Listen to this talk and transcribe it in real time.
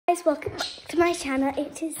Guys, welcome back to my channel.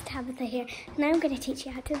 It is Tabitha here, and I'm going to teach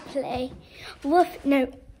you how to play Woof,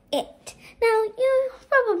 no, It. Now, you're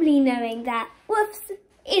probably knowing that Woofs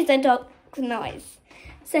is a dog's noise,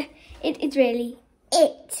 so it's really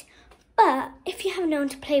it. But if you have no one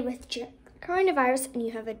to play with during coronavirus and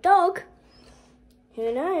you have a dog,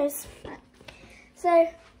 who knows? So,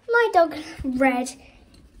 my dog, Red,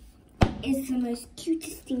 is the most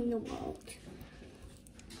cutest thing in the world.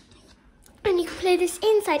 And you can play this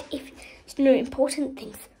inside if there's no important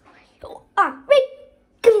things. Red,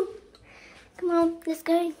 come on, let's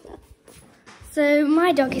go. So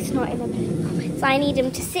my dog is not in the middle, so I need him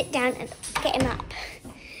to sit down and get him up.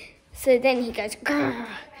 So then he goes, grrr.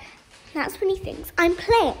 That's when he thinks I'm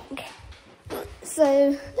playing.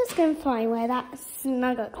 So let's go and find where that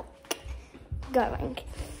snuggle going.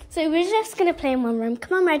 So we're just gonna play in one room.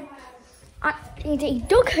 Come on, Red. I did a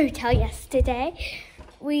dog hotel yesterday.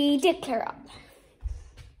 We did clear up.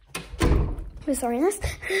 We're sorry,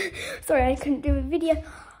 sorry I couldn't do a video.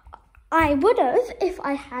 I would have if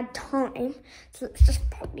I had time. So let's just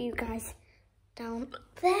pop you guys down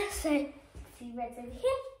there. So see Red's over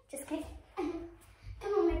here. Just kidding.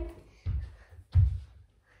 Come on, Red.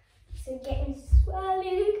 So get him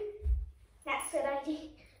swirling. That's what I do.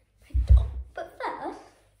 But first,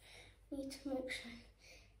 we need to make sure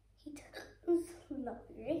he doesn't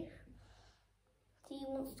slowly. He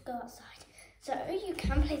wants to go outside. So you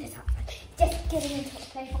can play this outside. Just get him into a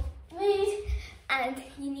playful mood, and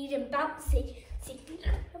you need him bouncy so you can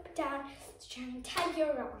jump up and down to try and tag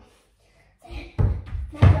your arm. So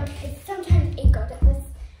my dog is sometimes a god at this.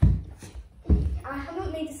 I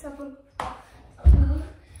haven't made this up on.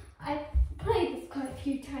 I've played this quite a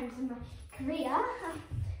few times in my career,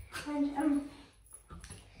 and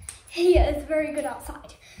he is very good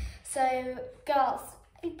outside. So girls,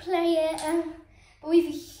 we play it. But we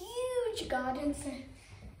have a huge garden, so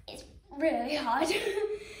it's really hard.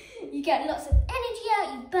 You get lots of energy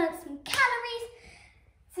out, you burn some calories,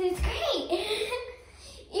 so it's great.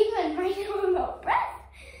 Even right now I'm out of breath.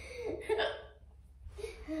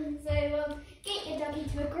 So get your dog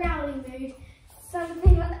into a growling mood,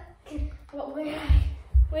 something like that. But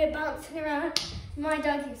we're bouncing around. My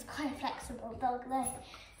dog is quite a flexible dog though,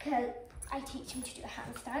 because I teach him to do a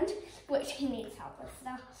handstand, which he needs help with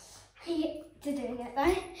now. To doing it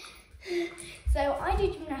though. So I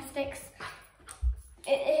do gymnastics.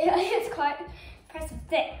 It's quite impressive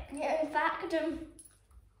thing. In fact,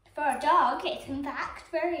 for a dog, it's in fact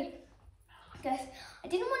very good. I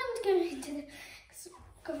didn't want him to go into the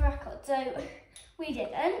cover record, so we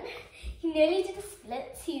didn't. He nearly did the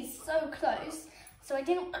splits. He's so close, so I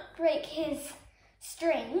didn't break his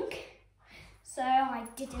string. So I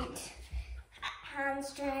didn't.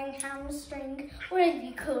 Hamstring, whatever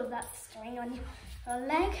you call that string on your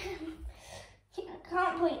leg. He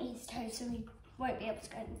can't point his toes, so we won't be able to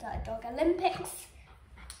go into the dog Olympics.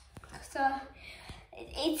 So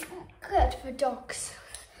it's good for dogs.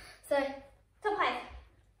 So top five,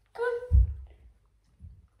 come on.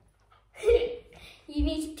 You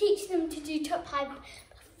need to teach them to do top five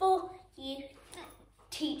before you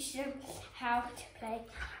teach them how to play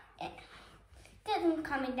it. Get them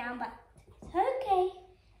coming down, but it's okay,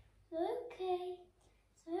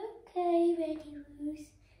 it's okay, Ready Roos.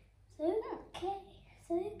 It's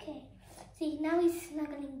okay. See, now he's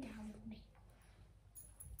snuggling down with me.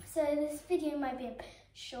 So this video might be a bit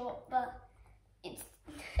short, but it's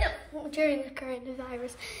during the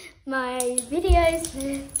coronavirus. My videos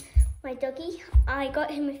with my doggy, I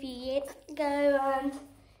got him a few years ago, and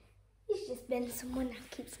he's just been someone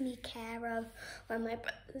that keeps me care of when my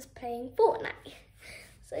brother's playing Fortnite.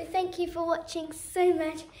 So thank you for watching so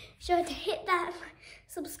much. Be sure to hit that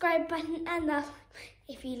subscribe button and that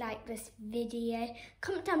if you like this video.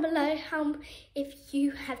 Comment down below if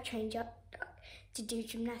you have trained your dog to do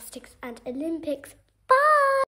gymnastics and Olympics